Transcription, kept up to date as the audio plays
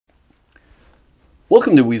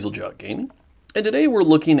Welcome to Weasel Gaming, and today we're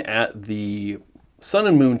looking at the Sun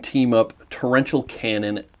and Moon Team Up Torrential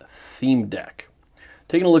Cannon Theme Deck.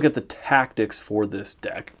 Taking a look at the tactics for this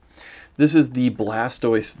deck. This is the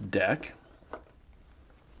Blastoise deck,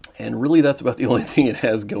 and really that's about the only thing it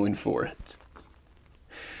has going for it.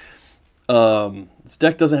 This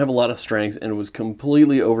deck doesn't have a lot of strengths, and it was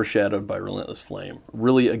completely overshadowed by Relentless Flame.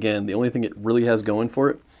 Really, again, the only thing it really has going for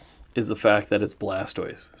it is the fact that it's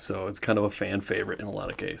Blastoise, so it's kind of a fan favorite in a lot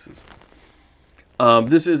of cases.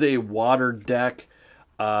 This is a water deck.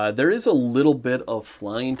 There is a little bit of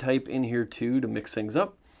flying type in here too to mix things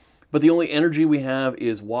up, but the only energy we have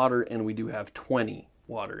is water, and we do have 20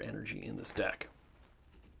 water energy in this deck.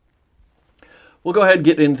 We'll go ahead and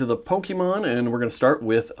get into the Pokemon, and we're going to start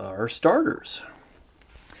with our starters.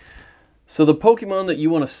 So the Pokemon that you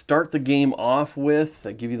want to start the game off with,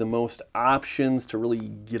 that give you the most options to really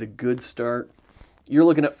get a good start, you're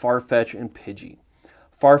looking at Farfetch and Pidgey.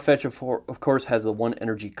 Farfetch, of course, has the 1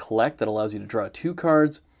 energy collect that allows you to draw 2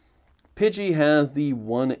 cards. Pidgey has the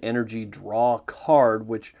 1 energy draw card,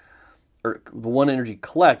 the 1 energy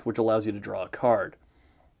collect, which allows you to draw a card.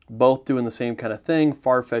 Both doing the same kind of thing.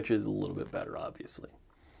 Farfetch is a little bit better, obviously.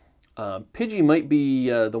 Pidgey might be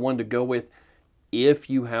the one to go with if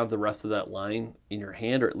you have the rest of that line in your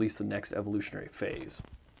hand, or at least the next evolutionary phase.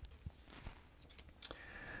 And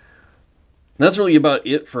that's really about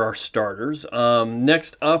it for our starters.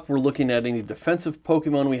 Next up, we're looking at any defensive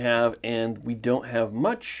Pokemon we have, and we don't have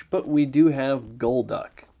much, but we do have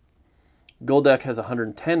Golduck. Golduck has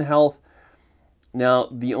 110 health. Now,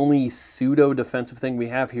 the only pseudo-defensive thing we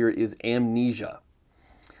have here is Amnesia.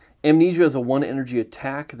 Amnesia is a 1 energy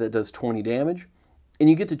attack that does 20 damage, and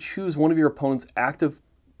you get to choose one of your opponent's active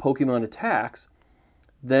Pokemon attacks.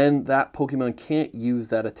 Then that Pokemon can't use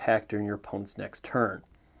that attack during your opponent's next turn.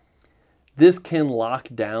 This can lock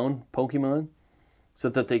down Pokemon so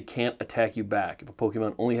that they can't attack you back. If a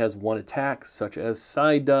Pokemon only has 1 attack, such as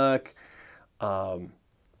Psyduck,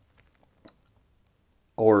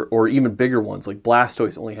 or even bigger ones like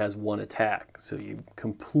Blastoise only has 1 attack, so you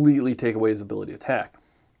completely take away his ability to attack.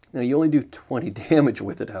 Now you only do 20 damage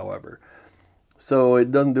with it, however, so it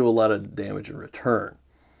doesn't do a lot of damage in return.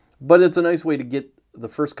 But it's a nice way to get the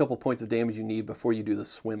first couple points of damage you need before you do the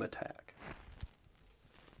swim attack.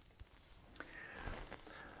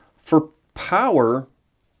 For power,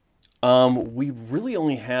 we really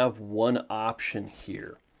only have 1 option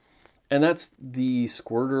here. And that's the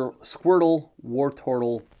Squirtle,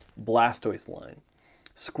 Wartortle, Blastoise line.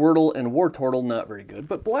 Squirtle and Wartortle, not very good,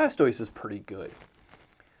 but Blastoise is pretty good.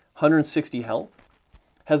 160 health.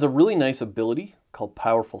 Has a really nice ability called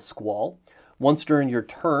Powerful Squall. Once during your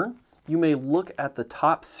turn, you may look at the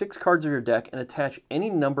top 6 cards of your deck and attach any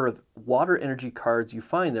number of water energy cards you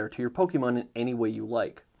find there to your Pokemon in any way you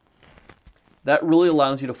like. That really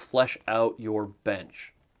allows you to flesh out your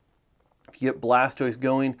bench. If you get Blastoise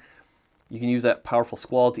going, you can use that Powerful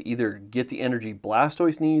Squall to either get the energy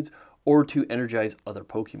Blastoise needs or to energize other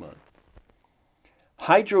Pokemon.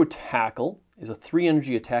 Hydro Tackle is a 3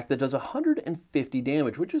 energy attack that does 150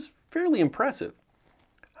 damage, which is fairly impressive.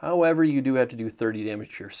 However, you do have to do 30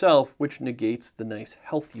 damage to yourself, which negates the nice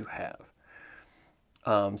health you have.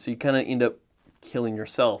 So you kind of end up killing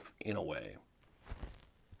yourself in a way.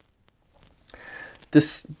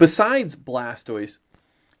 Besides Blastoise,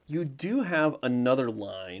 you do have another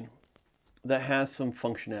line that has some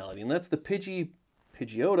functionality, and that's the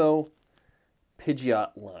Pidgeotto,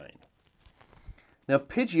 Pidgeot line. Now,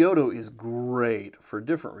 Pidgeotto is great for a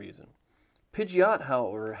different reason. Pidgeot,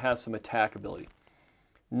 however, has some attack ability.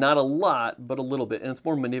 Not a lot, but a little bit, and it's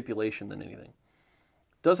more manipulation than anything.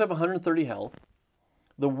 Does have 130 health.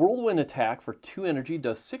 The Whirlwind attack for 2 energy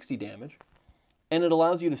does 60 damage, and it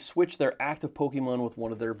allows you to switch their active Pokemon with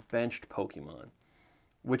one of their benched Pokemon,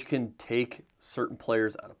 which can take certain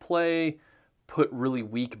players out of play, put really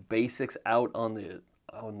weak basics out on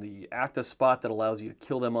the active spot that allows you to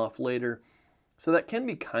kill them off later. So that can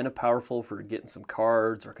be kind of powerful for getting some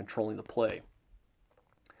cards or controlling the play.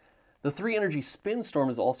 The 3 energy Spin Storm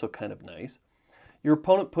is also kind of nice. Your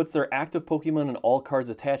opponent puts their active Pokemon and all cards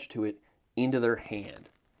attached to it into their hand.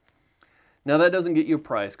 Now that doesn't get you a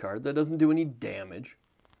prize card, that doesn't do any damage.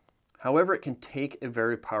 However, it can take a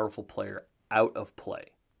very powerful player out of play.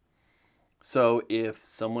 So if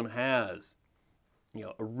someone has,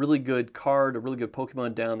 a really good card, a really good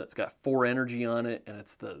Pokemon down that's got 4 energy on it, and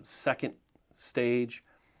it's the 2nd stage,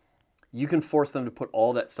 you can force them to put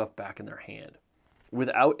all that stuff back in their hand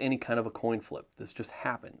without any kind of a coin flip. This just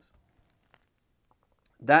happens.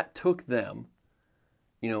 That took them,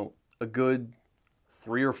 a good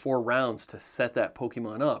 3 or 4 rounds to set that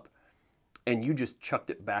Pokemon up, and you just chucked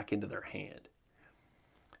it back into their hand.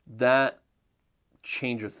 that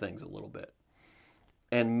changes things a little bit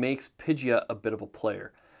and makes Pidgeot a bit of a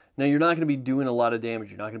player. Now, you're not going to be doing a lot of damage.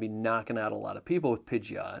 You're not going to be knocking out a lot of people with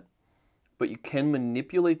Pidgeot, but you can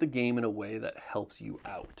manipulate the game in a way that helps you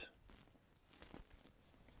out.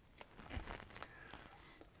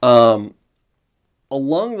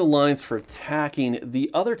 Along the lines for attacking, the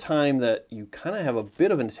other time that you kind of have a bit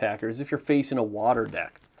of an attacker is if you're facing a water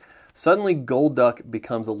deck. Suddenly, Golduck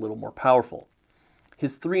becomes a little more powerful.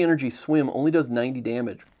 His 3 energy swim only does 90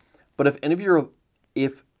 damage, but if any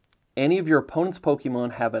of your opponent's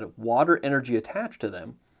Pokemon have a water energy attached to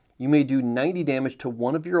them, you may do 90 damage to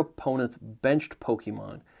one of your opponent's benched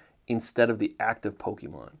Pokemon instead of the active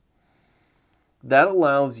Pokemon. That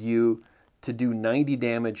allows you to do 90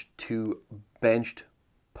 damage to benched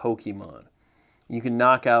Pokemon. You can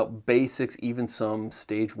knock out basics, even some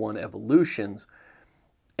stage 1 evolutions,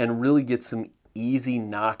 and really get some easy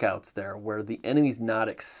knockouts there where the enemy's not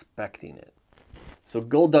expecting it. So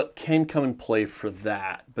Golduck can come and play for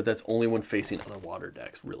that, but that's only when facing other water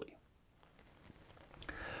decks, really.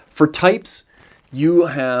 For types, you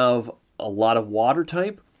have a lot of water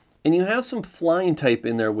type, and you have some flying type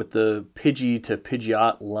in there with the Pidgey to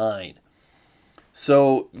Pidgeot line.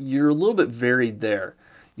 So you're a little bit varied there.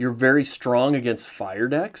 You're very strong against fire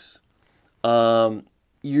decks.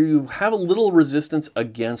 You have a little resistance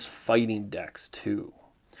against fighting decks too.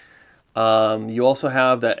 You also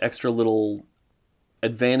have that extra little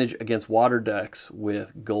advantage against water decks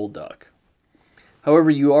with Golduck. However,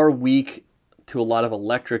 you are weak to a lot of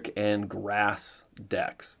electric and grass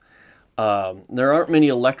decks. There aren't many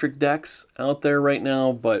electric decks out there right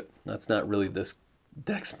now, but that's not really this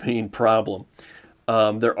deck's main problem.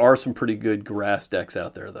 There are some pretty good grass decks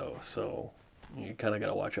out there, though, so you kind of got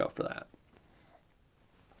to watch out for that.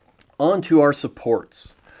 On to our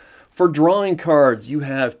supports. For drawing cards, you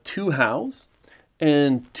have 2 Hows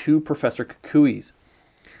and 2 Professor Kukuis.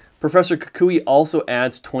 Professor Kukui also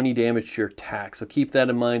adds 20 damage to your attack, so keep that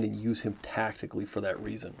in mind and use him tactically for that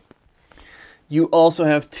reason. You also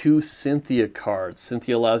have 2 Cynthia cards.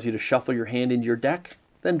 Cynthia allows you to shuffle your hand into your deck,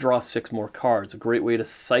 then draw 6 more cards. A great way to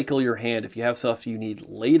cycle your hand. If you have stuff you need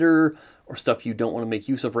later or stuff you don't want to make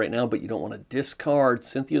use of right now but you don't want to discard,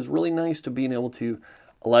 Cynthia is really nice to being able to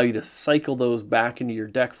allow you to cycle those back into your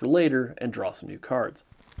deck for later and draw some new cards.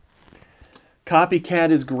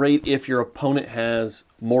 Copycat is great if your opponent has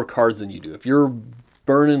more cards than you do. If you're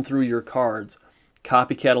burning through your cards,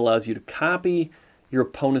 Copycat allows you to copy your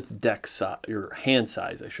opponent's deck size, your hand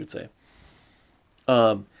size, I should say.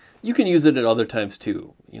 You can use it at other times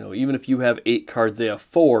too. You know, even if you have 8 cards, they have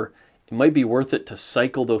 4, it might be worth it to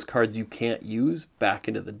cycle those cards you can't use back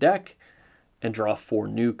into the deck and draw 4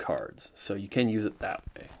 new cards. So you can use it that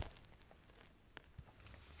way.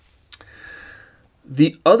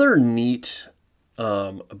 The other neat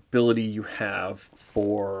ability you have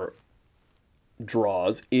for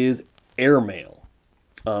draws is airmail.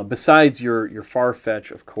 Besides your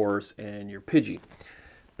Farfetch, of course, and your Pidgey.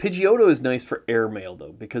 Pidgeotto is nice for airmail,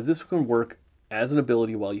 though, because this can work as an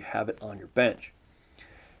ability while you have it on your bench.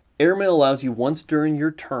 Airmail allows you once during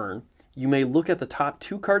your turn, you may look at the top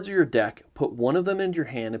 2 cards of your deck, put one of them into your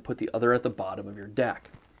hand, and put the other at the bottom of your deck.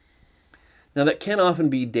 Now, that can often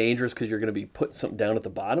be dangerous because you're going to be putting something down at the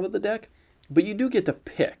bottom of the deck, but you do get to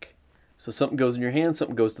pick. So something goes in your hand,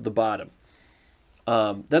 something goes to the bottom.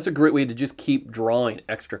 That's a great way to just keep drawing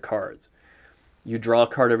extra cards. You draw a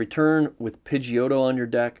card every turn. With Pidgeotto on your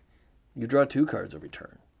deck, you draw 2 cards every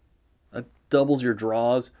turn. That doubles your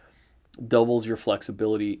draws, doubles your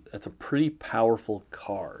flexibility. That's a pretty powerful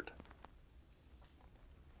card.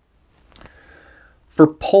 For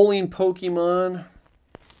pulling Pokemon,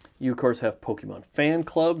 you of course have Pokemon Fan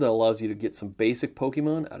Club that allows you to get some basic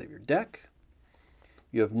Pokemon out of your deck.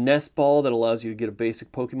 You have Nest Ball that allows you to get a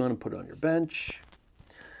basic Pokemon and put it on your bench.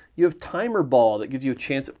 You have Timer Ball that gives you a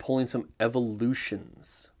chance at pulling some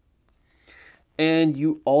evolutions. And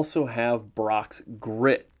you also have Brock's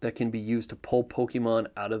Grit that can be used to pull Pokemon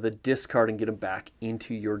out of the discard and get them back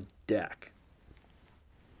into your deck.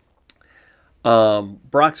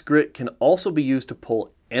 Brock's Grit can also be used to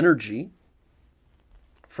pull energy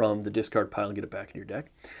from the discard pile and get it back in your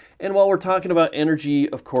deck. And while we're talking about energy,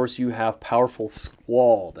 of course, you have Powerful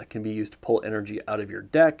Squall that can be used to pull energy out of your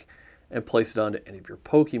deck and place it onto any of your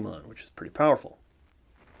Pokemon, which is pretty powerful.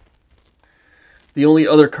 The only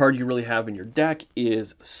other card you really have in your deck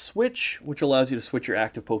is Switch, which allows you to switch your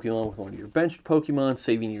active Pokemon with one of your benched Pokemon,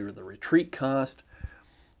 saving you the retreat cost.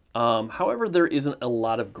 However, there isn't a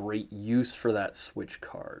lot of great use for that Switch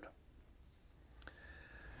card.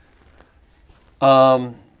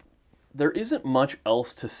 There isn't much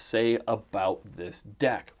else to say about this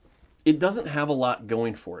deck. it doesn't have a lot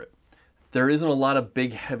going for it. There isn't a lot of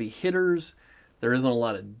big heavy hitters. There isn't a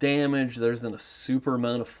lot of damage. There isn't a super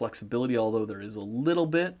amount of flexibility, although there is a little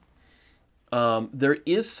bit. There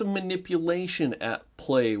is some manipulation at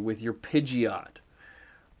play with your Pidgeot.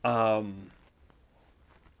 But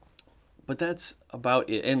that's about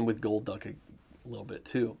it. And with Golduck a little bit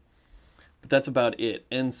too. But that's about it.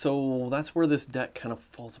 And so that's where this deck kind of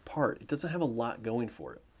falls apart. It doesn't have a lot going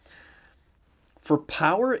for it. For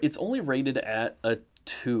power, it's only rated at a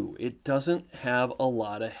 2. It doesn't have a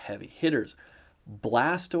lot of heavy hitters.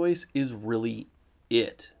 Blastoise is really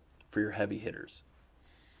it for your heavy hitters.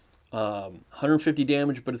 150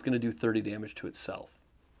 damage, but it's going to do 30 damage to itself.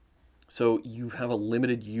 So you have a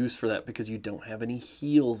limited use for that because you don't have any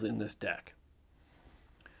heals in this deck.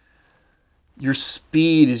 Your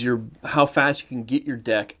speed is how fast you can get your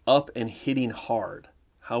deck up and hitting hard.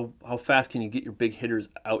 How fast can you get your big hitters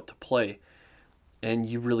out to play? And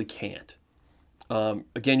you really can't.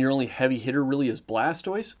 Again, your only heavy hitter really is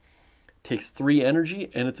Blastoise. Takes 3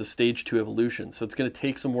 energy, and it's a stage 2 evolution. So it's going to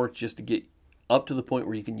take some work just to get up to the point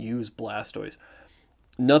where you can use Blastoise.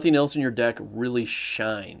 Nothing else in your deck really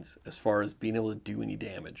shines as far as being able to do any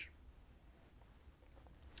damage.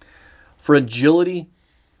 For agility,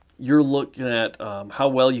 you're looking at how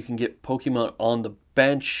well you can get Pokemon on the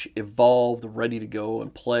bench, evolved, ready to go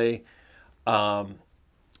and play. And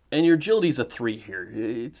your agility is a 3 here.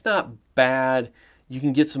 It's not bad. You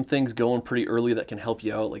can get some things going pretty early that can help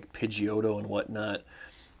you out, like Pidgeotto and whatnot.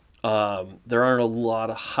 There aren't a lot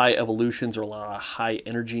of high evolutions or a lot of high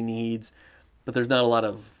energy needs, but there's not a lot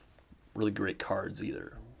of really great cards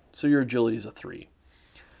either. So your agility is a 3.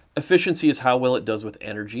 Efficiency is how well it does with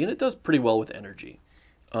energy, and it does pretty well with energy.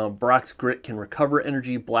 Brock's Grit can recover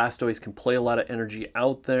energy. Blastoise can play a lot of energy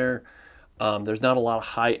out there. There's not a lot of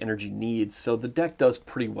high energy needs, so the deck does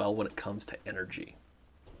pretty well when it comes to energy.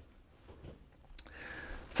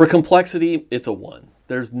 For complexity, it's a 1.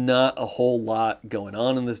 There's not a whole lot going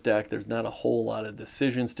on in this deck. There's not a whole lot of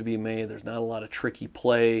decisions to be made. There's not a lot of tricky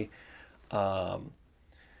play. About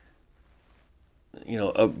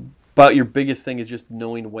your biggest thing is just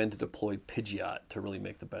knowing when to deploy Pidgeot to really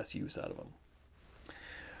make the best use out of them.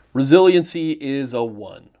 Resiliency is a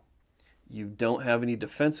 1. You don't have any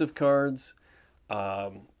defensive cards.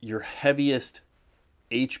 Your heaviest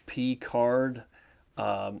HP card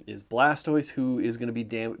is Blastoise, who is going to be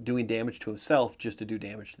doing damage to himself just to do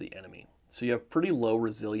damage to the enemy. So you have pretty low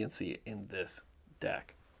resiliency in this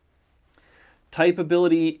deck. Type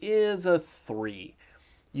ability is a 3.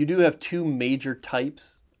 You do have 2 major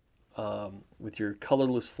types with your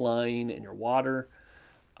colorless flying and your water.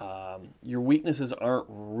 Your weaknesses aren't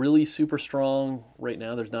really super strong right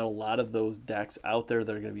now. There's not a lot of those decks out there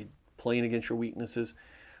that are going to be playing against your weaknesses.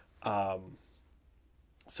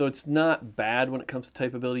 So it's not bad when it comes to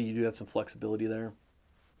type ability. You do have some flexibility there.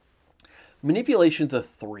 Manipulation's a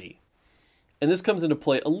 3. And this comes into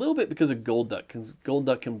play a little bit because of Golduck, because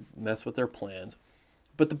Golduck can mess with their plans.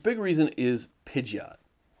 But the big reason is Pidgeot.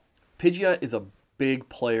 Pidgeot is a big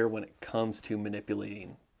player when it comes to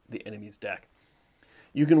manipulating the enemy's deck.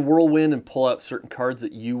 You can whirlwind and pull out certain cards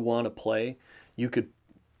that you want to play. You could,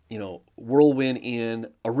 whirlwind in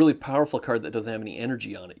a really powerful card that doesn't have any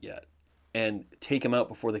energy on it yet and take them out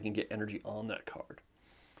before they can get energy on that card.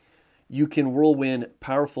 You can whirlwind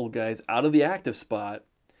powerful guys out of the active spot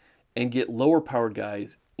and get lower powered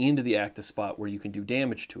guys into the active spot where you can do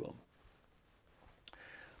damage to them.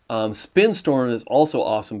 Spin Storm is also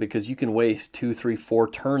awesome because you can waste 2, 3, 4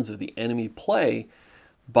 turns of the enemy play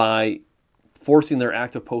by forcing their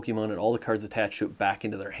active Pokemon and all the cards attached to it back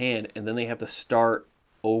into their hand, and then they have to start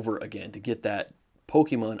over again to get that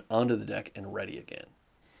Pokemon onto the deck and ready again.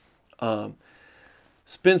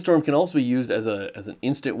 Spin Storm can also be used as an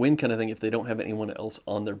instant win kind of thing if they don't have anyone else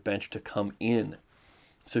on their bench to come in.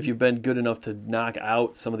 So if you've been good enough to knock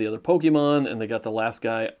out some of the other Pokemon and they got the last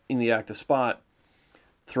guy in the active spot,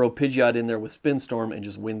 throw Pidgeot in there with Spin Storm and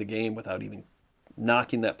just win the game without even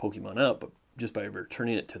knocking that Pokemon out, but just by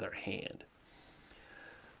returning it to their hand.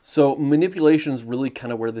 So manipulation is really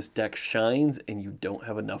kind of where this deck shines, and you don't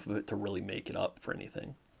have enough of it to really make it up for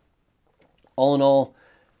anything. All in all,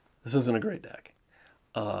 this isn't a great deck.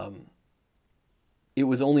 It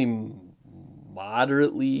was only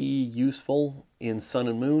moderately useful in Sun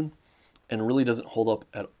and Moon, and really doesn't hold up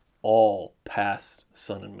at all past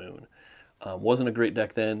Sun and Moon. Wasn't a great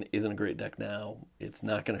deck then, isn't a great deck now. It's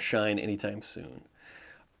not going to shine anytime soon.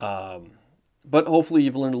 But hopefully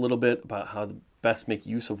you've learned a little bit about how to best make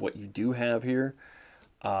use of what you do have here.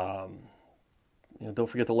 Don't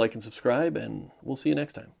forget to like and subscribe, and we'll see you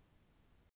next time.